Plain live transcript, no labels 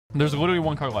There's literally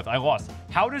one card left. I lost.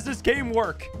 How does this game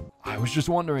work? I was just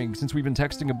wondering, since we've been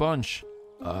texting a bunch,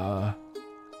 have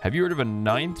you heard of a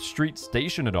 9th Street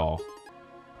station at all?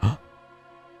 Huh?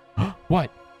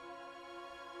 What?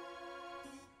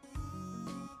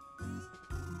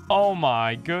 Oh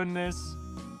my goodness.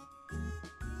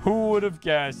 Who would have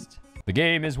guessed? The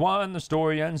game is won, the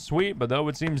story ends sweet, but though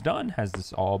it seems done, has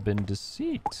this all been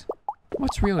deceit?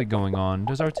 What's really going on?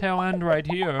 Does our tale end right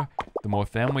here? The more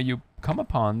family you come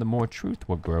upon, the more truth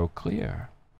will grow clear.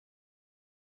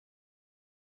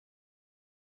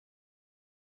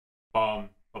 What's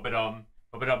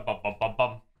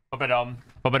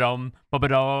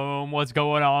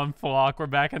going on, flock? We're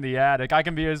back in the attic. I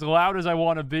can be as loud as I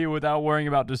want to be without worrying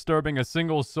about disturbing a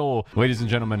single soul. Ladies and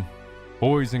gentlemen,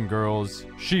 boys and girls,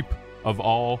 sheep of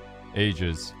all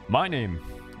ages, my name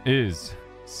is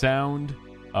Sound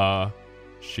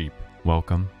Sheep.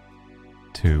 Welcome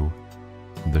to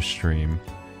the stream.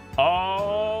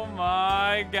 Oh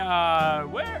my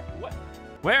god.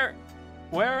 Where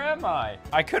am I?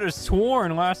 I could have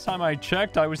sworn last time I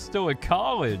checked I was still at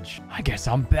college. I guess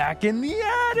I'm back in the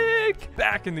attic.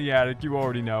 Back in the attic, you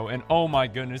already know. And oh my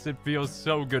goodness, it feels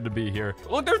so good to be here.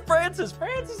 Look, there's Francis.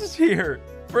 Francis is here.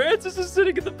 Francis is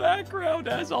sitting in the background,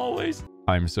 as always.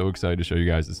 I'm so excited to show you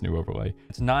guys this new overlay.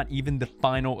 It's not even the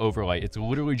final overlay. It's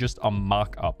literally just a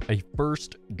mock-up, a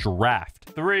first draft.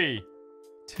 3,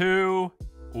 2,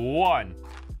 1.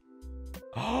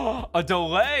 A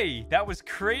delay. That was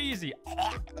crazy.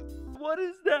 What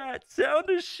is that? Sound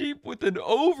of sheep with an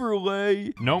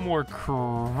overlay. No more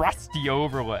crusty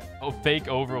overlay. Oh, fake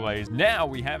overlays. Now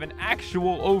we have an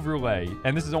actual overlay.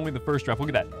 And this is only the first draft. Look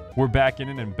at that. We're back in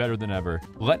it and better than ever.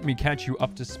 Let me catch you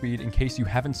up to speed in case you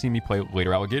haven't seen me play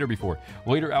Later Alligator before.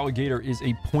 Later Alligator is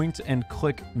a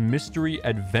point-and-click mystery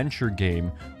adventure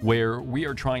game where we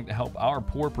are trying to help our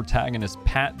poor protagonist,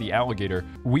 Pat the Alligator.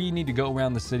 We need to go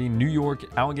around the city, New York,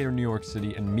 Alligator New York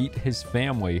City, and meet his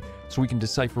family so we can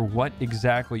decipher what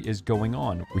exactly is going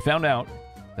on. We found out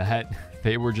that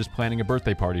they were just planning a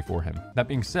birthday party for him. That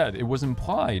being said, it was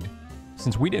implied,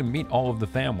 since we didn't meet all of the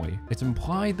family, it's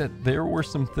implied that there were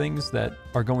some things that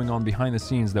are going on behind the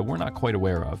scenes that we're not quite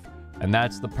aware of. And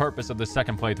that's the purpose of the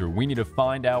second playthrough. We need to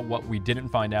find out what we didn't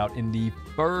find out in the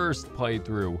first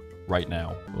playthrough right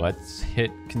now. Let's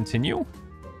hit continue.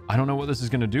 I don't know what this is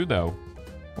going to do, though.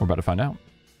 We're about to find out.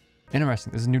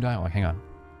 Interesting. This is new dialogue. Hang on.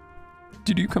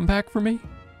 Did you come back for me?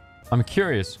 I'm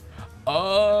curious.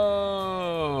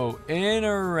 Oh,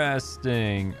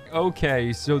 interesting.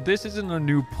 Okay, so this isn't a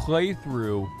new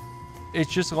playthrough.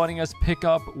 It's just letting us pick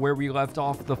up where we left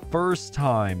off the first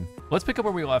time. Let's pick up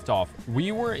where we left off.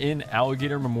 We were in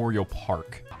Alligator Memorial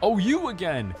Park. Oh, you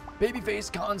again.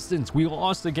 Babyface Constance. We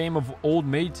lost a game of Old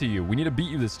Maid to you. We need to beat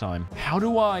you this time. How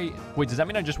do I... Wait, does that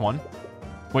mean I just won?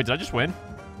 Wait, did I just win?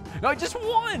 No, I just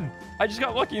won. I just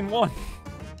got lucky and won.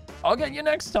 I'll get you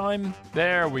next time.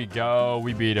 There we go.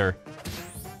 We beat her.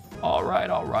 All right,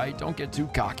 all right. Don't get too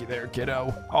cocky there,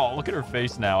 kiddo. Oh, look at her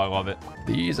face now. I love it.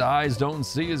 These eyes don't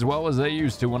see as well as they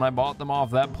used to when I bought them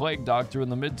off that plague doctor in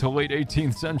the mid to late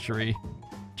 18th century.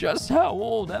 Just how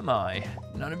old am I?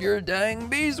 None of your dang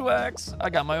beeswax. I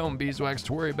got my own beeswax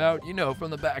to worry about, you know, from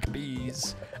the back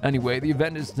bees. Anyway, the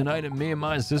event is tonight and me and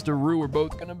my sister Rue are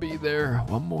both gonna be there.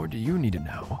 What more do you need to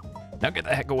know? Now get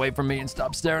the heck away from me and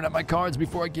stop staring at my cards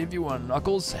before I give you a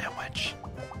knuckle sandwich.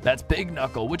 That's Big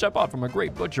Knuckle, which I bought from a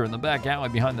great butcher in the back alley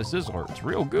behind the Sizzler. It's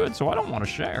real good, so I don't want to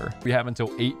share. We have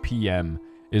until 8 p.m.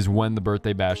 is when the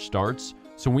birthday bash starts,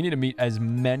 so we need to meet as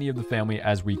many of the family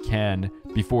as we can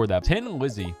before that. Tin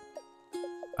Lizzie.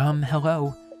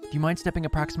 Hello. Do you mind stepping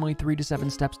approximately 3 to 7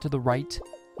 steps to the right?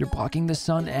 You're blocking the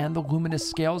sun and the luminous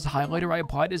scales highlighter I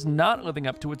applied is not living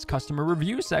up to its customer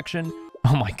review section.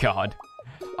 Oh my god.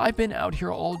 I've been out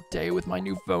here all day with my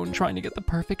new phone trying to get the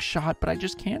perfect shot, but I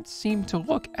just can't seem to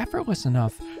look effortless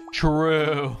enough.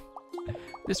 True.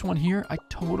 This one here, I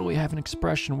totally have an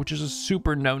expression, which is a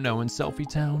super no-no in selfie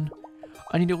town.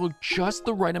 I need to look just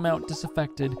the right amount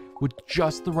disaffected with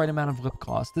just the right amount of lip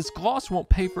gloss. This gloss won't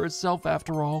pay for itself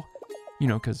after all. You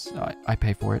know, because I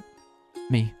pay for it.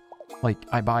 Me. Like,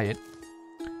 I buy it.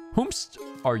 Whomst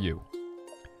are you?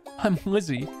 I'm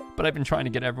Lizzie, but I've been trying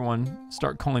to get everyone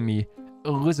start calling me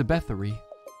Elizabethery.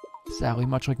 Sadly,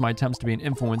 much like my attempts to be an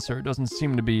influencer, it doesn't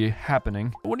seem to be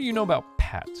happening. What do you know about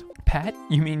Pat? Pat?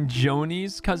 You mean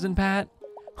Joni's cousin Pat?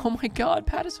 Oh my god,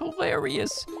 Pat is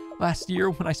hilarious. Last year,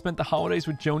 when I spent the holidays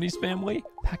with Joni's family,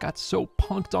 Pat got so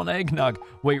punked on eggnog.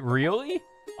 Wait, really?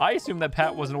 I assumed that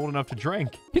Pat wasn't old enough to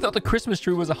drink. He thought the Christmas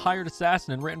tree was a hired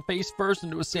assassin and ran face first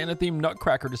into a Santa-themed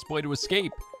nutcracker display to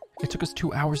escape. It took us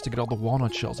 2 hours to get all the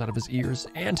walnut shells out of his ears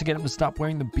and to get him to stop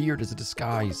wearing the beard as a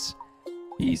disguise.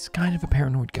 He's kind of a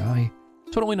paranoid guy.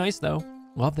 Totally nice, though.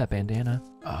 Love that bandana.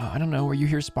 I don't know. Are you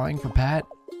here spying for Pat?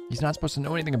 He's not supposed to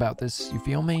know anything about this. You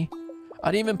feel me?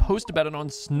 I didn't even post about it on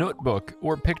Snootbook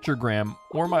or Pictogram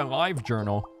or my live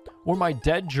journal or my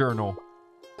dead journal.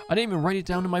 I didn't even write it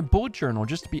down in my bullet journal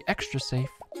just to be extra safe.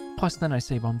 Plus, then I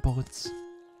save on bullets.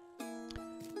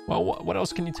 Well, what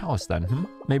else can you tell us then?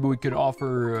 Maybe we could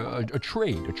offer a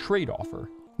trade offer.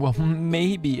 Well,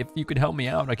 maybe if you could help me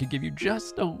out, I could give you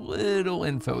just a little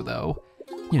info, though.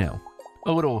 You know,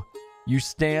 a little, you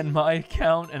stan my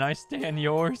account and I stan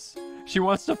yours. She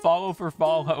wants to follow for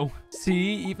follow.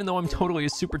 See, even though I'm totally a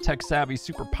super tech savvy,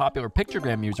 super popular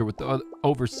pictogram user with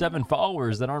over 7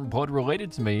 followers that aren't blood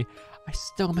related to me, I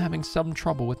still am having some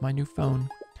trouble with my new phone.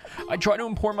 I tried to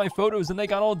import my photos and they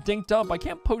got all dinked up. I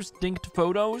can't post dinked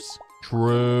photos.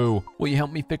 True. Will you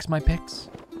help me fix my pics?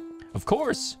 Of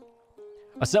course.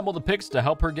 Assemble the pics to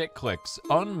help her get clicks.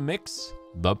 Unmix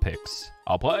the pics.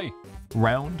 I'll play.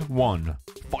 Round 1.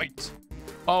 Fight.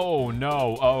 Oh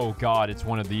no. Oh god, it's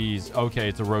one of these. Okay,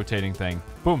 it's a rotating thing.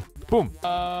 Boom. Boom.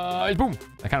 Boom.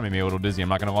 That kind of made me a little dizzy, I'm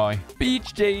not gonna lie.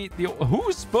 Beach date.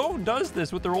 Whose phone does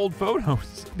this with their old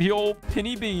photos? The old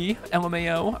Penny B.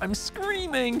 LMAO. I'm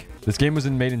screaming. This game was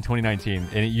made in 2019,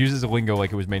 and it uses a lingo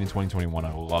like it was made in 2021.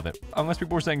 I love it. Unless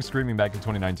people were saying screaming back in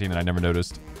 2019 and I never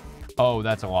noticed. Oh,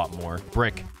 that's a lot more.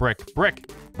 Brick, brick, brick.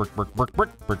 Brick, brick, brick,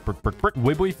 brick, brick, brick, brick, brick.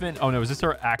 Wibblyfin. Oh no, is this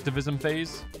our activism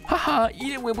phase? Haha,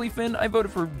 eat it, Wibblyfin. I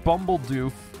voted for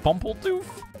Bumbledoof. Bumbledoof?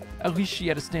 At least she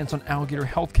had a stance on alligator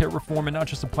healthcare reform and not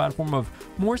just a platform of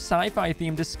more sci-fi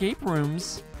themed escape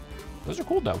rooms. Those are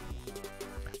cool though.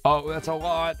 Oh, that's a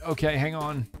lot. Okay, hang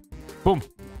on. Boom.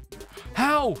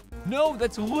 How? No,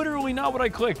 that's literally not what I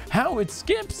clicked. How? It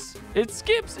skips. It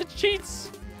skips. It cheats.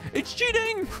 It's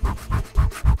cheating.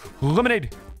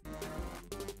 Lemonade.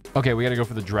 Okay, we gotta go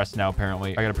for the dress now,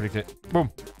 apparently. I gotta predict it. Boom.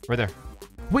 Right there.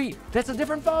 Wait, that's a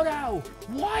different photo.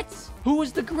 What? Who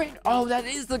is the great? Oh, that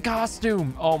is the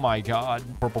costume. Oh my god.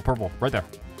 Purple, purple. Right there.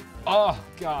 Oh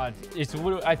god. It's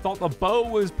literally, I thought the bow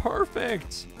was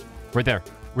perfect. Right there.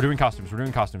 We're doing costumes. We're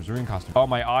doing costumes. We're doing costumes. Oh,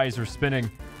 my eyes are spinning.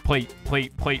 Plate,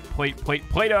 plate, plate, plate, plate,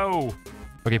 Play-Doh.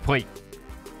 Okay, plate.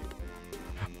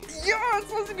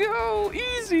 Yes, let's go.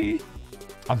 Easy.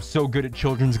 I'm so good at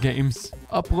children's games.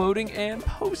 Uploading and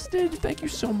posted. Thank you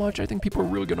so much. I think people are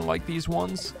really gonna like these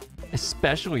ones.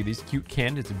 Especially these cute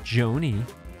candidates of Joni.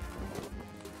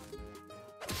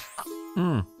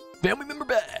 Family member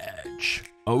badge.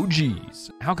 Oh,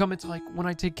 geez. How come it's like when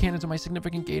I take candidates of my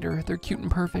significant gator, they're cute and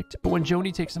perfect, but when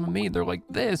Joni takes them of me, they're like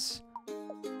this.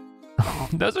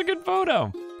 That's a good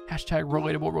photo. Hashtag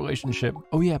relatable relationship.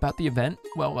 Oh yeah, about the event?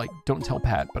 Well, like, don't tell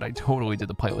Pat, but I totally did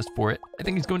the playlist for it. I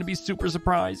think he's going to be super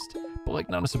surprised. But like,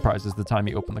 not as surprised as the time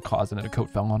he opened the closet and a coat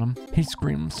fell on him. He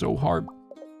screamed so hard.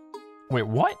 Wait,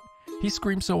 what? He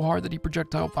screamed so hard that he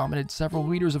projectile vomited several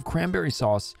liters of cranberry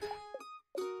sauce.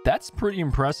 That's pretty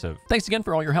impressive. Thanks again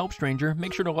for all your help, stranger.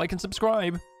 Make sure to like and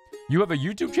subscribe. You have a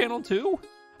YouTube channel too?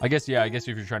 I guess if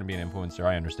you're trying to be an influencer,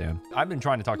 I understand. I've been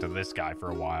trying to talk to this guy for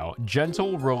a while.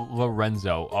 Gentle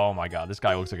Lorenzo. Oh my god, this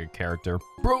guy looks like a character.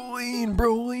 Broline,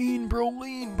 Broline,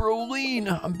 Broline,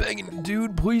 Broline. I'm begging you,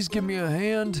 dude, please give me a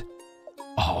hand.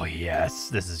 Oh yes,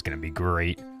 this is gonna be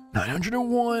great.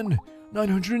 901,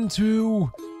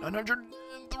 902,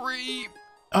 903.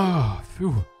 Oh,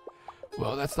 phew.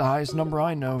 Well, that's the highest number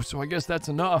I know, so I guess that's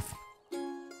enough.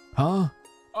 Huh?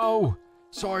 Oh,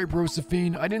 sorry,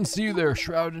 Brosephine. I didn't see you there,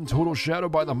 shrouded in total shadow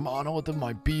by the monolith of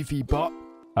my beefy butt.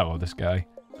 I love this guy.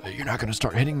 You're not gonna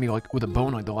start hitting me like with a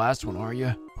bone like the last one, are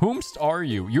you? Whomst are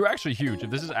you? You're actually huge. If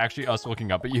this is actually us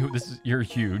looking up at you, you're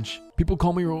huge. People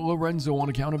call me Lorenzo on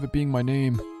account of it being my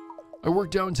name. I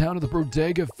work downtown at the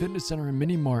Bodega Fitness Center and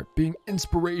Mini Mart, being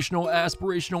inspirational,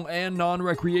 aspirational, and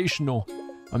non-recreational.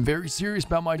 I'm very serious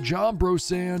about my job,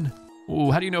 Brosan.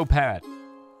 Oh, how do you know Pat?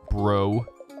 Bro.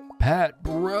 Pat,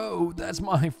 bro. That's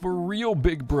my for real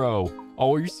big bro.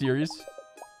 Oh, are you serious?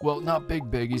 Well, not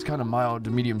big. He's kind of mild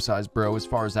to medium-sized bro as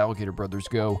far as alligator brothers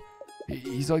go.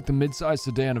 He's like the mid-sized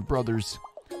sedan of brothers.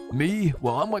 Me?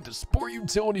 Well, I'm like the sport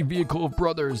utility vehicle of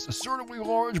brothers. Assertively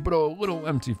large, but a little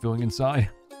empty feeling inside.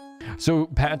 So,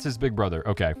 Pat's his big brother.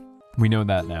 Okay, we know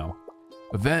that now.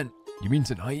 Event? You mean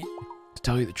tonight? To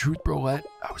tell you the truth, Brolette,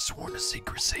 I was sworn to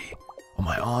secrecy. On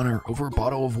my honor, over a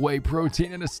bottle of whey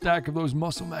protein and a stack of those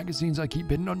muscle magazines I keep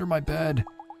hidden under my bed.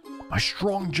 My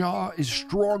strong jaw is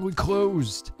strongly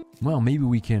closed. Well, maybe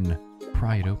we can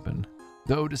pry it open.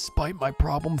 Though, despite my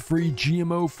problem-free,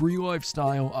 GMO-free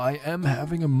lifestyle, I am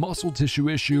having a muscle tissue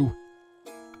issue.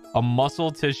 A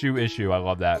muscle tissue issue. I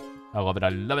love that. I love it. I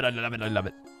love it. I love it. I love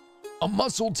it. A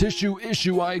muscle tissue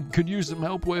issue I could use some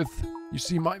help with. You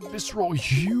see, my visceral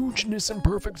hugeness and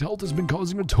perfect health has been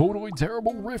causing a totally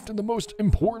terrible rift in the most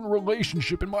important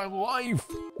relationship in my life.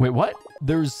 Wait, what?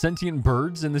 There's sentient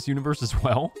birds in this universe as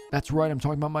well? That's right, I'm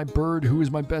talking about my bird, who is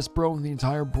my best bro in the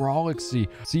entire Brawlixy.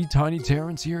 See Tiny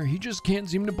Terrence here? He just can't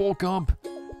seem to bulk up.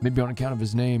 Maybe on account of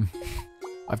his name.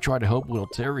 I've tried to help little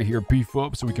Terry here beef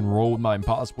up so we can roll with my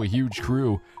impossibly huge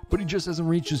crew, but he just hasn't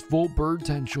reached his full bird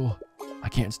potential. I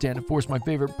can't stand to force my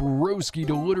favorite broski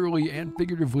to literally and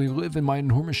figuratively live in my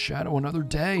enormous shadow another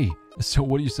day. So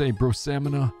what do you say, bro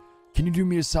Samina? Can you do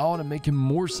me a solid and make him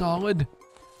more solid?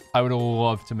 I would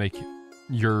love to make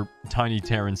your Tiny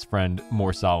Terrence friend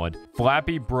more solid.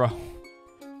 Flappy bro.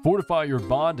 Fortify your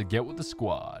bond to get with the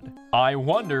squad. I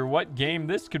wonder what game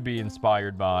this could be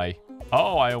inspired by.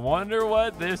 Oh, I wonder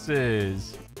what this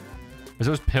is. Is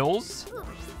those pills?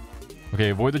 Okay,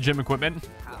 avoid the gym equipment.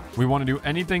 We want to do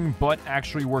anything but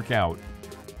actually work out.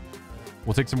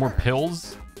 We'll take some more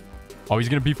pills. Oh, he's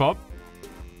going to beef up?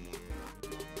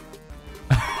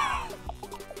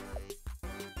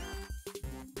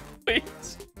 Wait.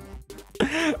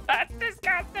 That's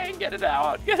disgusting. Get it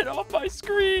out. Get it off my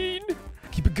screen.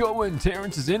 Keep it going.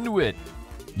 Terrence is into it.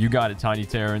 You got it, Tiny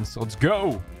Terrence. Let's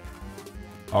go.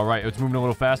 All right, it's moving a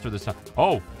little faster this time.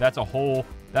 Oh, that's a whole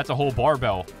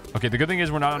barbell. Okay, the good thing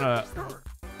is we're not on a...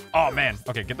 Oh, man.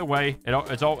 Okay, get the way.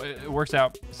 It works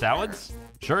out. Salads?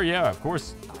 Sure, yeah, of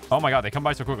course. Oh, my God. They come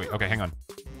by so quickly. Okay, hang on.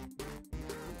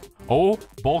 Oh,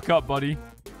 bulk up, buddy.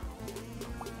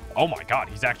 Oh, my God.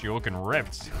 He's actually looking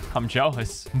ripped. I'm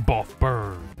jealous. Buff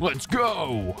bird. Let's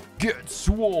go. Get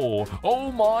swole.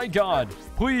 Oh, my God.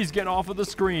 Please get off of the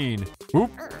screen.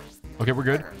 Oop. Okay, we're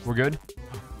good. We're good.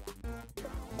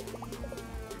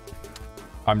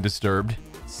 I'm disturbed.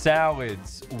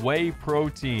 Salads, whey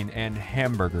protein, and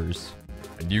hamburgers.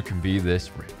 And you can be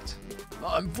this ripped.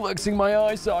 I'm flexing my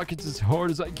eye sockets as hard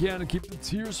as I can to keep the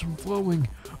tears from flowing,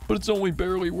 but it's only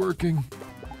barely working.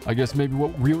 I guess maybe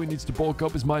what really needs to bulk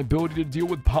up is my ability to deal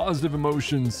with positive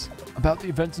emotions. About the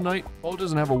event tonight, well, it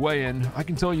doesn't have a weigh-in, I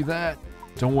can tell you that.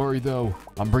 Don't worry though,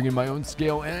 I'm bringing my own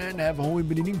scale and have only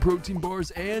been eating protein bars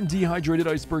and dehydrated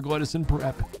iceberg lettuce in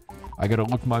prep. I gotta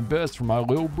look my best for my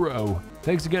little bro.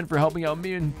 Thanks again for helping out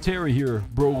me and Terry here,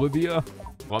 bro Olivia.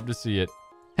 Love to see it.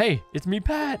 Hey, it's me,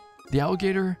 Pat. The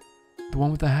alligator? The one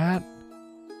with the hat?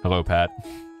 Hello, Pat.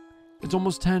 It's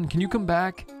almost 10. Can you come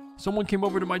back? Someone came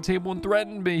over to my table and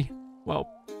threatened me. Well,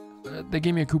 they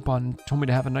gave me a coupon and told me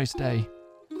to have a nice day.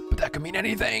 But that could mean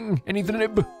anything.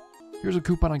 Anything. Here's a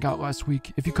coupon I got last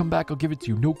week. If you come back, I'll give it to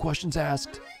you. No questions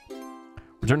asked.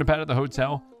 Return to Pat at the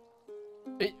hotel.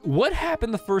 What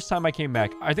happened the first time I came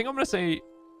back? I think I'm going to say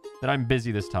that I'm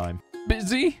busy this time.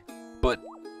 Busy? But...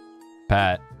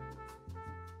 Pat.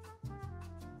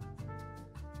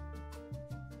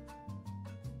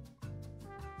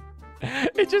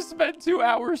 It just spent 2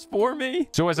 hours for me.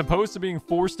 So as opposed to being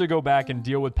forced to go back and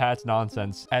deal with Pat's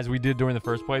nonsense, as we did during the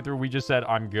first playthrough, we just said,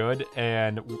 I'm good,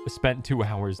 and spent 2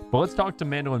 hours. But let's talk to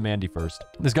Mandolin Mandy first.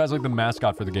 This guy's like the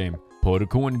mascot for the game. Put a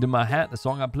coin into my hat. The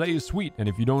song I play is sweet. And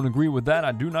if you don't agree with that,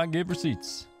 I do not give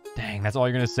receipts. Dang, that's all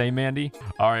you're going to say, Mandy?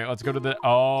 All right, let's go to the...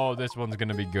 Oh, this one's going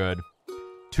to be good.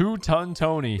 2-Ton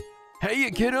Tony.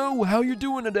 Hey, kiddo. How you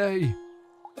doing today?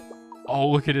 Oh,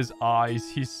 look at his eyes.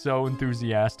 He's so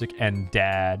enthusiastic and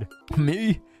dad.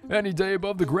 Me? Any day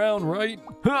above the ground, right?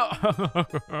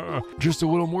 Just a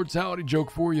little mortality joke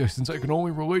for you, since I can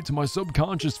only relate to my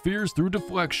subconscious fears through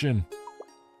deflection.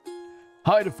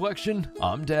 Hi, deflection.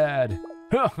 I'm dad.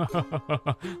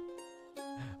 I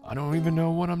don't even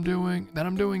know what I'm doing, that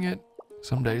I'm doing it.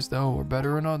 Some days, though, are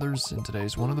better than others, and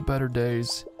today's one of the better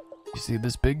days. You see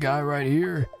this big guy right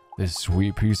here? This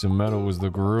sweet piece of metal is the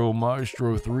Grill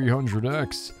Maestro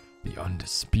 300X, the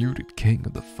undisputed king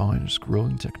of the finest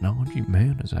grilling technology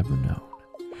man has ever known.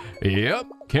 Yep,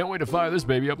 can't wait to fire this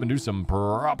baby up and do some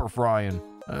proper frying.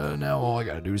 Now all I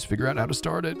gotta do is figure out how to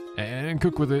start it, and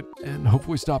cook with it, and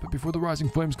hopefully stop it before the rising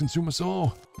flames consume us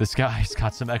all. This guy's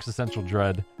got some existential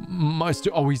dread.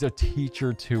 Oh, he's a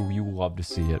teacher too. You love to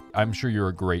see it. I'm sure you're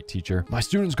a great teacher. My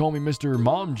students call me Mr.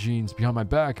 Mom Jeans behind my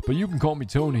back, but you can call me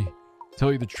Tony. Tell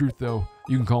you the truth though,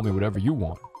 you can call me whatever you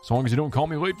want, as long as you don't call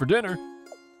me late for dinner.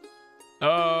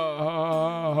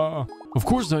 Of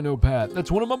course I know Pat. That's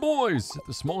one of my boys.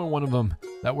 The smaller one of them.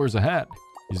 That wears a hat.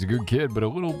 He's a good kid, but a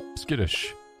little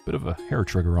skittish. Bit of a hair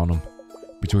trigger on him.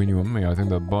 Between you and me, I think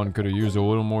that bun could have used a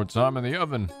little more time in the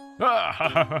oven.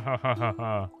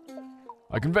 I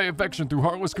convey affection through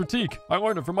heartless critique. I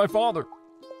learned it from my father.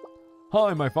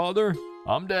 Hi, my father.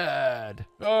 I'm Dad.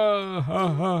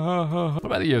 What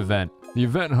about the event? The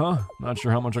event, huh? Not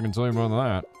sure how much I can tell you about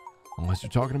that. Unless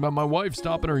you're talking about my wife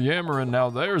stopping her yammering. Now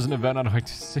there's an event I'd like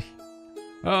to see.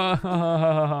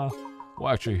 Well,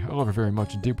 actually, I love her very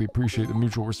much and deeply appreciate the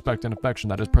mutual respect and affection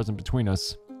that is present between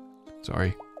us.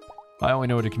 Sorry. I only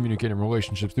know how to communicate in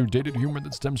relationships through dated humor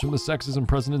that stems from the sexism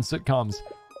present in sitcoms.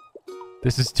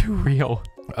 This is too real.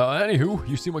 Anywho,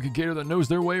 you seem like a gator that knows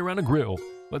their way around a grill.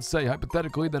 Let's say,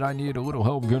 hypothetically, that I need a little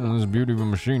help getting this beauty of a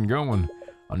machine going.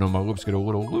 I know my lips get a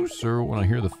little looser when I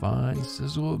hear the fine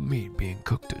sizzle of meat being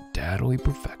cooked to daddly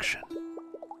perfection.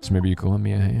 So maybe you can lend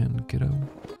me a hand, kiddo?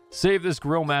 Save this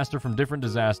grill master from different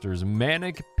disasters.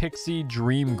 Manic Pixie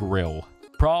Dream Grill.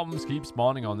 Problems keep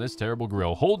spawning on this terrible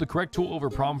grill. Hold the correct tool over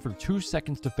a problem for 2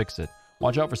 seconds to fix it.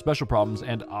 Watch out for special problems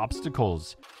and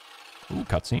obstacles. Ooh,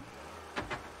 cutscene.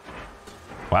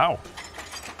 Wow.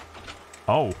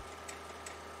 Oh.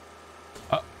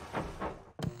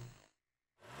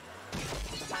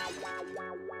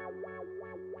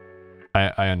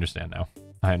 I understand now.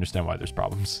 I understand why there's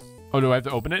problems. Oh, do I have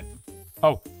to open it?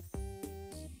 Oh.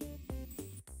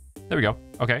 There we go.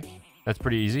 Okay. That's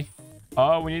pretty easy.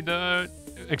 We need the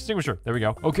extinguisher. There we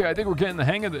go. Okay, I think we're getting the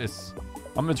hang of this.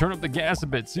 I'm gonna turn up the gas a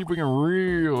bit, see if we can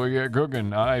really get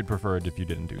cooking. I'd prefer it if you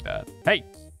didn't do that. Hey!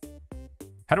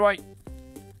 How do I...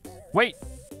 Wait!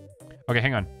 Okay,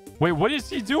 hang on. Wait, what is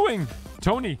he doing?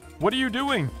 Tony, what are you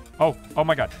doing? Oh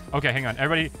my god. Okay, hang on.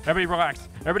 Everybody relax.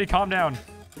 Everybody calm down.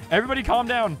 Everybody calm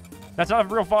down. That's not a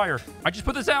real fire. I just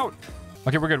put this out.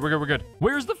 Okay, we're good.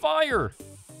 Where's the fire?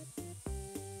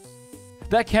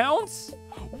 That counts?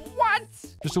 What?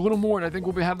 Just a little more and I think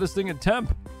we'll have this thing at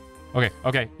temp.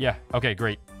 Okay, yeah. Okay,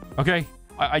 great. Okay,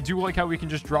 I do like how we can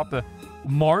just drop the...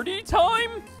 Marty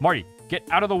time? Marty, get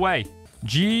out of the way.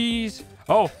 Jeez.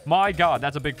 Oh my god,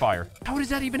 that's a big fire. How does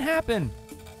that even happen?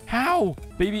 How?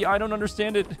 Baby, I don't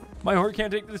understand it. My heart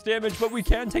can't take this damage, but we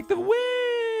can take the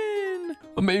win.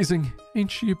 Amazing. Ain't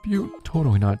she a beaut?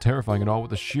 Totally not terrifying at all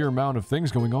with the sheer amount of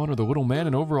things going on or the little man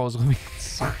in overalls living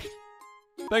inside.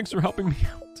 Thanks for helping me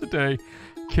out today,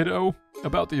 kiddo.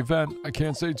 About the event, I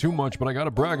can't say too much, but I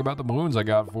gotta brag about the balloons I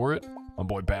got for it. My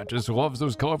boy Pat just loves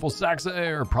those colorful sacks of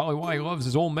air. Probably why he loves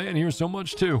his old man here so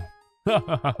much, too.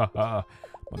 My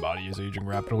body is aging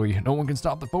rapidly. No one can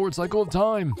stop the forward cycle of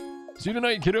time. See you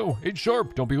tonight, kiddo. 8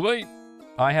 sharp. Don't be late.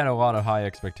 I had a lot of high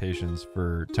expectations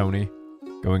for Tony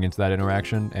going into that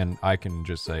interaction, and I can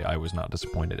just say I was not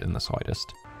disappointed in the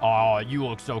slightest. Oh, you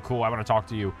look so cool. I want to talk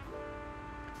to you.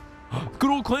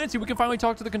 Good old Clancy. We can finally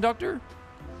talk to the conductor.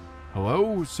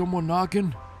 Hello? Is someone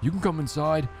knocking? You can come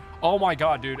inside. Oh my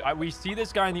god, dude. We see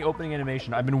this guy in the opening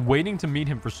animation. I've been waiting to meet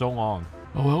him for so long.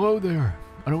 Oh, hello there.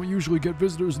 I don't usually get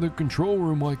visitors in the control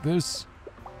room like this.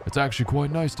 It's actually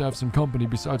quite nice to have some company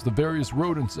besides the various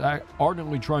rodents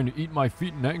ardently trying to eat my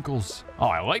feet and ankles. Oh,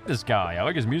 I like this guy. I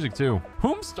like his music too.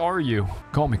 Whomst are you?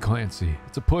 Call me Clancy.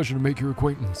 It's a pleasure to make your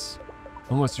acquaintance.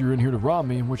 Unless you're in here to rob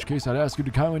me, in which case I'd ask you to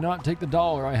kindly not take the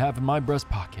 $1 I have in my breast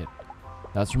pocket.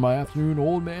 That's for my afternoon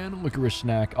old man licorice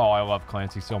snack. Oh, I love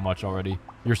Clancy so much already.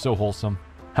 You're so wholesome.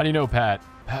 How do you know Pat?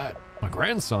 Pat, my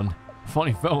grandson.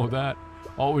 Funny fellow that.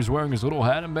 Always wearing his little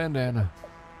hat and bandana.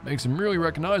 Makes him really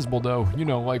recognizable though, you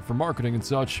know, like for marketing and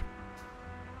such.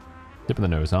 Tip in the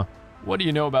nose, huh? What do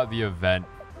you know about the event?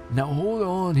 Now hold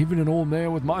on, even an old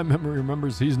man with my memory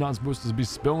remembers he's not supposed to be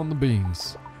spilling the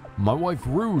beans. My wife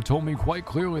Rue told me quite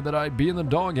clearly that I'd be in the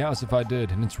doghouse if I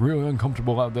did, and it's really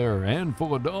uncomfortable out there and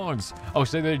full of dogs. Oh,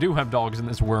 so they do have dogs in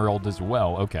this world as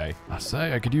well, okay. I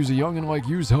say, I could use a youngin' like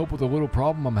you's help with a little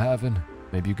problem I'm having.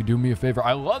 Maybe you could do me a favor.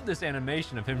 I love this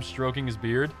animation of him stroking his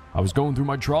beard. I was going through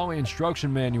my trolley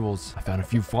instruction manuals. I found a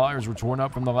few flyers were torn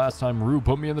up from the last time Rue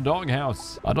put me in the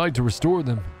doghouse. I'd like to restore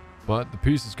them, but the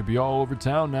pieces could be all over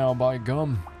town now by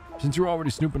gum. Since you're already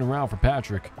snooping around for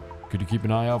Patrick, could you keep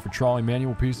an eye out for trolley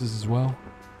manual pieces as well?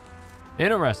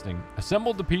 Interesting.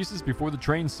 Assembled the pieces before the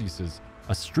train ceases.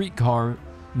 A streetcar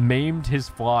maimed his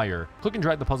flyer. Click and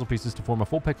drag the puzzle pieces to form a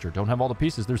full picture. Don't have all the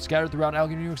pieces. They're scattered throughout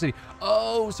Alligator, New York City.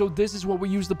 Oh, so this is what we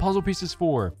use the puzzle pieces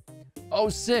for. Oh,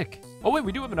 sick. Oh, wait,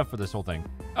 we do have enough for this whole thing.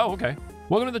 Oh, okay.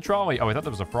 Welcome to the trolley. Oh, I thought that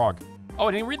was a frog. Oh,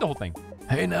 I didn't read the whole thing.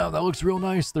 Hey, now, that looks real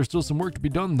nice. There's still some work to be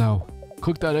done, though.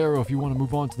 Click that arrow if you want to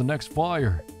move on to the next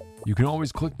flyer. You can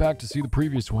always click back to see the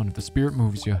previous one if the spirit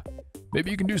moves you.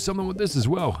 Maybe you can do something with this as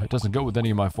well. It doesn't go with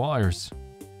any of my flyers.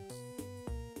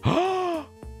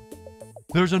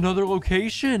 There's another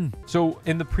location. So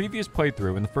in the previous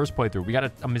playthrough, in the first playthrough, we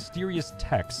got a mysterious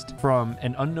text from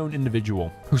an unknown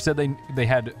individual who said they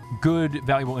had good,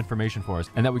 valuable information for us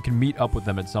and that we can meet up with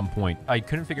them at some point. I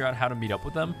couldn't figure out how to meet up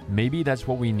with them. Maybe that's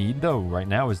what we need though right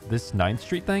now is this 9th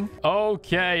Street thing.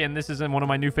 Okay, and this is in one of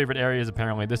my new favorite areas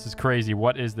apparently. This is crazy.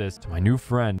 What is this? To my new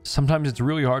friend. Sometimes it's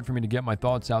really hard for me to get my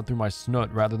thoughts out through my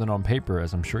snoot rather than on paper,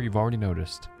 as I'm sure you've already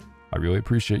noticed. I really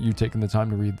appreciate you taking the time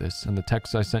to read this and the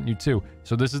text I sent you too.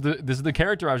 So this is the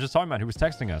character I was just talking about who was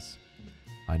texting us.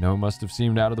 I know it must have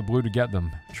seemed out of the blue to get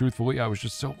them. Truthfully, I was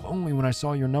just so lonely when I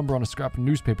saw your number on a scrap of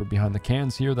newspaper behind the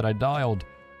cans here that I dialed,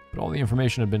 but all the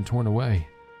information had been torn away.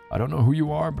 I don't know who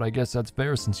you are, but I guess that's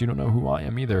fair since you don't know who I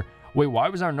am either. Wait, why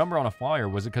was our number on a flyer?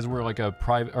 Was it because we're like a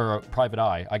private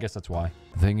eye? I guess that's why.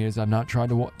 The thing is, I've not tried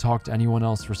to talk to anyone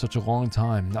else for such a long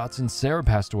time. Not since Sarah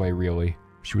passed away, really.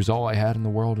 She was all I had in the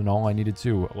world and all I needed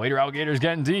too. Later, Alligator's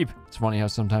getting deep. It's funny how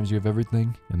sometimes you have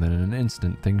everything, and then in an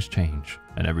instant, things change.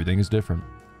 And everything is different.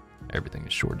 Everything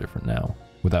is sure different now.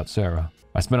 Without Sarah.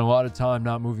 I spent a lot of time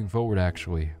not moving forward,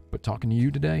 actually. But talking to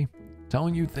you today,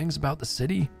 telling you things about the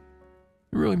city,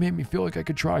 it really made me feel like I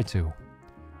could try to.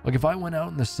 Like if I went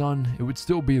out in the sun, it would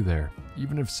still be there,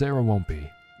 even if Sarah won't be.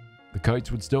 The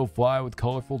kites would still fly with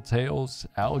colorful tails,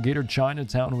 Alligator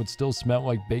Chinatown would still smell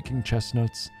like baking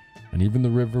chestnuts, and even the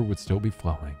river would still be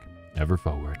flowing, ever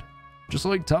forward. Just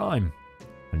like time,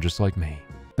 and just like me.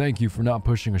 Thank you for not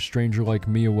pushing a stranger like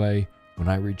me away when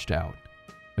I reached out.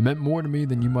 It meant more to me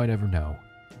than you might ever know.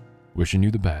 Wishing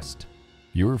you the best.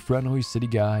 Your friendly city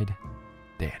guide,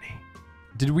 Danny.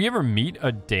 Did we ever meet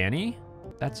a Danny?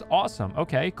 That's awesome.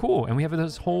 Okay, cool. And we have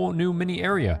this whole new mini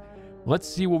area. Let's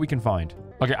see what we can find.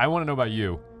 Okay, I want to know about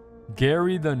you.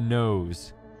 Gary the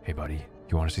Nose. Hey, buddy.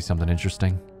 You want to see something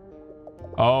interesting?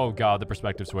 Oh, God, the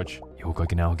perspective switch. You look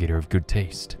like an alligator of good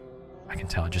taste. I can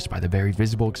tell just by the very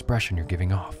visible expression you're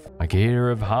giving off. A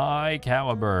gator of high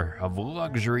caliber, of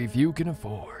luxury few can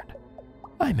afford.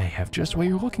 I may have just what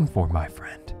you're looking for, my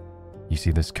friend. You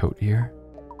see this coat here?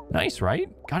 Nice, right?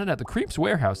 Got it at the Creeps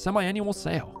Warehouse semi-annual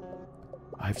sale.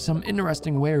 I have some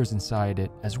interesting wares inside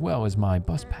it, as well as my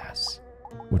bus pass,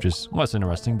 which is less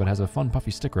interesting, but has a fun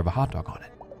puffy sticker of a hot dog on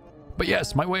it. But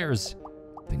yes, my wares.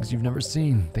 Things you've never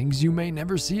seen, things you may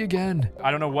never see again.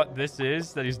 I don't know what this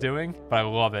is that he's doing, but I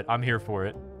love it. I'm here for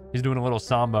it. He's doing a little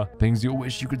samba. Things you'll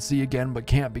wish you could see again, but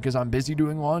can't because I'm busy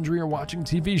doing laundry or watching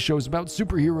TV shows about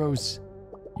superheroes.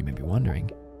 You may be wondering,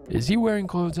 is he wearing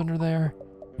clothes under there?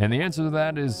 And the answer to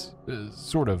that is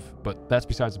sort of, but that's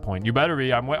besides the point. You better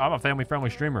be. I'm a family-friendly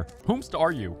streamer. Whomst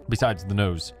are you, besides the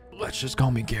nose? Let's just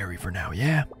call me Gary for now,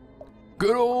 yeah?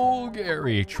 Good old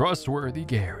Gary. Trustworthy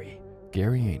Gary.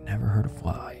 Gary ain't never heard a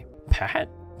fly. Pat?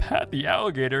 Pat the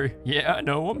alligator? Yeah, I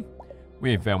know him.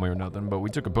 We ain't family or nothing, but we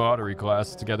took a pottery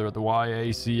class together at the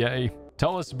YACA.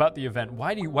 Tell us about the event.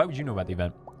 Why would you know about the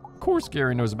event? Of course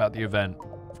Gary knows about the event.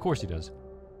 Of course he does.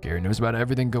 Gary knows about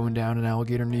everything going down in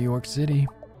Alligator New York City.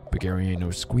 But Gary ain't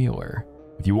no squealer.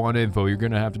 If you want info, you're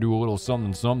gonna have to do a little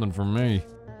something from me.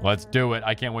 Let's do it.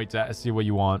 I can't wait to see what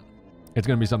you want. It's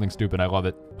gonna be something stupid. I love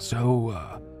it.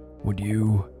 So, would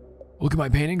you look at my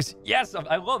paintings? Yes,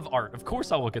 I love art. Of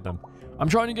course I'll look at them. I'm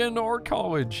trying to get into art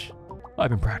college.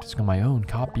 I've been practicing on my own,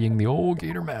 copying the old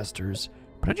Gator masters,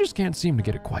 but I just can't seem to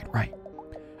get it quite right.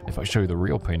 If I show you the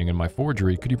real painting in my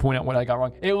forgery, could you point out what I got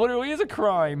wrong? It literally is a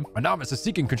crime. A novice is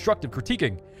seeking constructive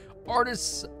critiquing.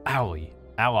 Artist's ally.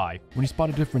 When you spot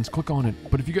a difference, click on it.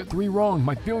 But if you get 3 wrong,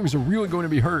 my feelings are really going to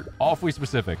be hurt. Awfully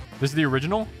specific. This is the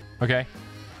original? Okay.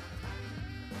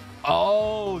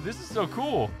 Oh, this is so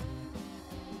cool.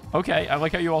 Okay, I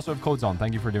like how you also have clothes on.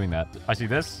 Thank you for doing that. I see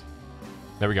this.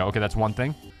 There we go. Okay, that's one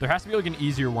thing. There has to be like an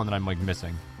easier one that I'm like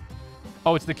missing.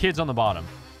 Oh, it's the kids on the bottom.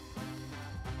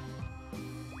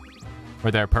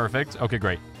 Right there. Perfect. Okay,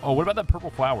 great. Oh, what about that purple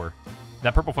flower?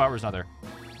 That purple flower is not there.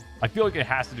 I feel like it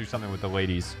has to do something with the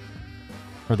ladies.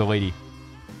 Or the lady.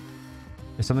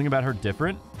 Is something about her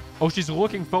different? Oh, she's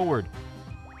looking forward.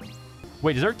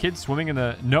 Wait, is there a kid swimming in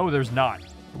the... No, there's not.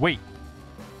 Wait.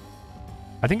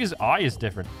 I think his eye is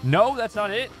different. No, that's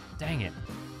not it. Dang it.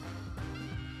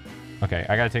 Okay,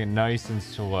 I gotta take it nice and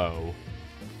slow.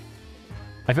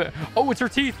 I feel... Oh, it's her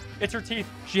teeth. It's her teeth.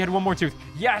 She had one more tooth.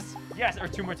 Yes. Yes, or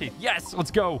 2 more teeth. Yes,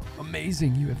 let's go.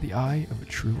 Amazing. You have the eye of a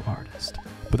true artist.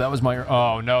 But that was my...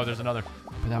 Oh, no, there's another...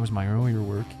 But that was my earlier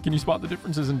work. Can you spot the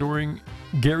differences during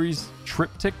Gary's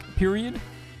triptych period?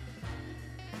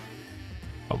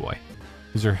 Oh boy.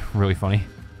 These are really funny.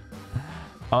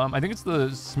 I think it's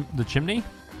the chimney.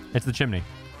 It's the chimney.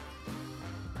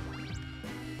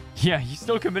 Yeah, he's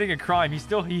still committing a crime.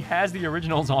 He has the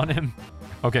originals on him.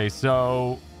 Okay,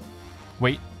 so...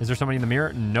 Wait, is there somebody in the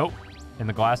mirror? Nope. in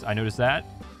the glass. I noticed that.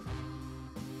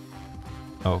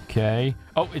 Okay.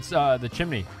 Oh, it's the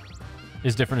chimney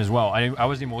is different as well. I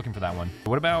wasn't even looking for that one.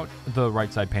 What about the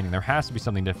right side painting? There has to be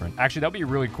something different. Actually, that would be a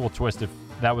really cool twist if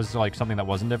that was like something that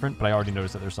wasn't different, but I already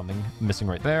noticed that there's something missing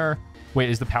right there. Wait,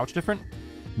 is the pouch different?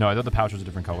 No, I thought the pouch was a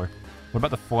different color. What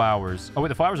about the flowers? Oh, wait,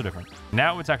 the flowers are different.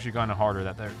 Now it's actually kind of harder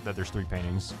that there's 3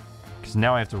 paintings, because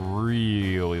now I have to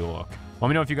really look. Let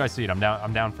me know if you guys see it. I'm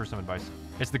down for some advice.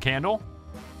 It's the candle.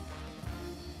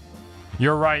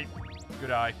 You're right.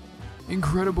 Good eye.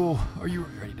 Incredible. Are you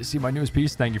ready to see my newest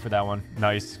piece? Thank you for that one.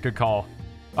 Nice. Good call.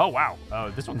 Oh, wow.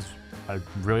 This one's... I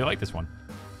really like this one.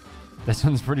 This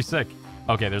one's pretty sick.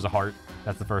 Okay, there's a heart.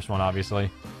 That's the first one,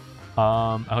 obviously.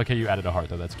 I like how you added a heart,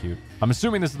 though. That's cute. I'm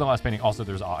assuming this is the last painting. Also,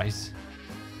 there's eyes.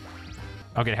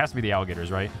 Okay, it has to be the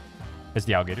alligators, right? It's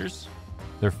the alligators.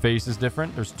 Their face is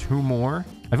different. There's 2 more.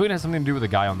 I feel like it has something to do with the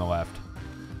guy on the left.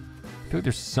 I feel like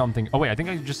there's something... Oh, wait. I think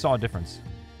I just saw a difference.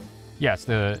 Yeah, it's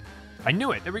the... I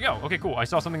knew it. There we go. Okay, cool. I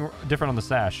saw something different on the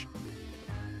sash.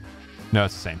 No,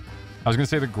 it's the same. I was going to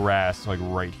say the grass, like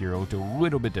right here, looked a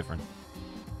little bit different.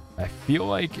 I feel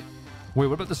like... Wait,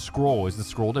 what about the scroll? Is the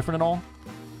scroll different at all?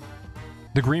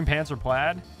 The green pants are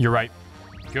plaid? You're right.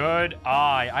 Good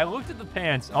eye. I looked at the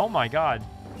pants. Oh my god.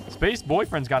 Space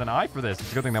Boyfriend's got an eye for this.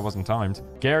 It's a good thing that wasn't timed.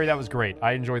 Gary, that was great.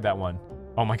 I enjoyed that one.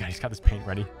 Oh my god, he's got this paint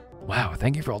ready. Wow,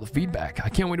 thank you for all the feedback. I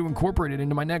can't wait to incorporate it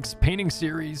into my next painting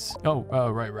series. Oh,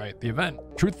 right. The event.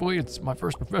 Truthfully, it's my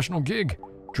first professional gig.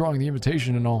 Drawing the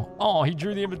invitation and all. Oh, he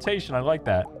drew the invitation. I like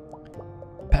that.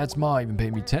 Pat's Ma even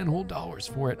paid me $10 whole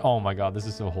for it. Oh my god, this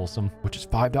is so wholesome. Which is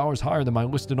 $5 higher than my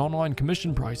listed online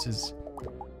commission prices.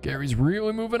 Gary's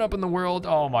really moving up in the world.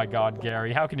 Oh my god,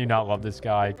 Gary. How can you not love this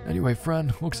guy? Anyway,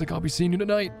 friend, looks like I'll be seeing you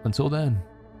tonight. Until then,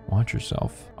 watch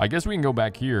yourself. I guess we can go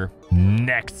back here.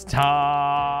 Next time.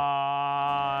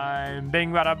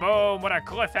 Bing, bada, boom. What a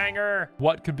cliffhanger.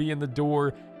 What could be in the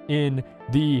door in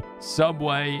the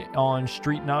subway on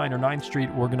Street 9 or 9th Street?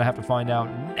 We're going to have to find out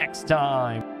next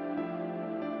time.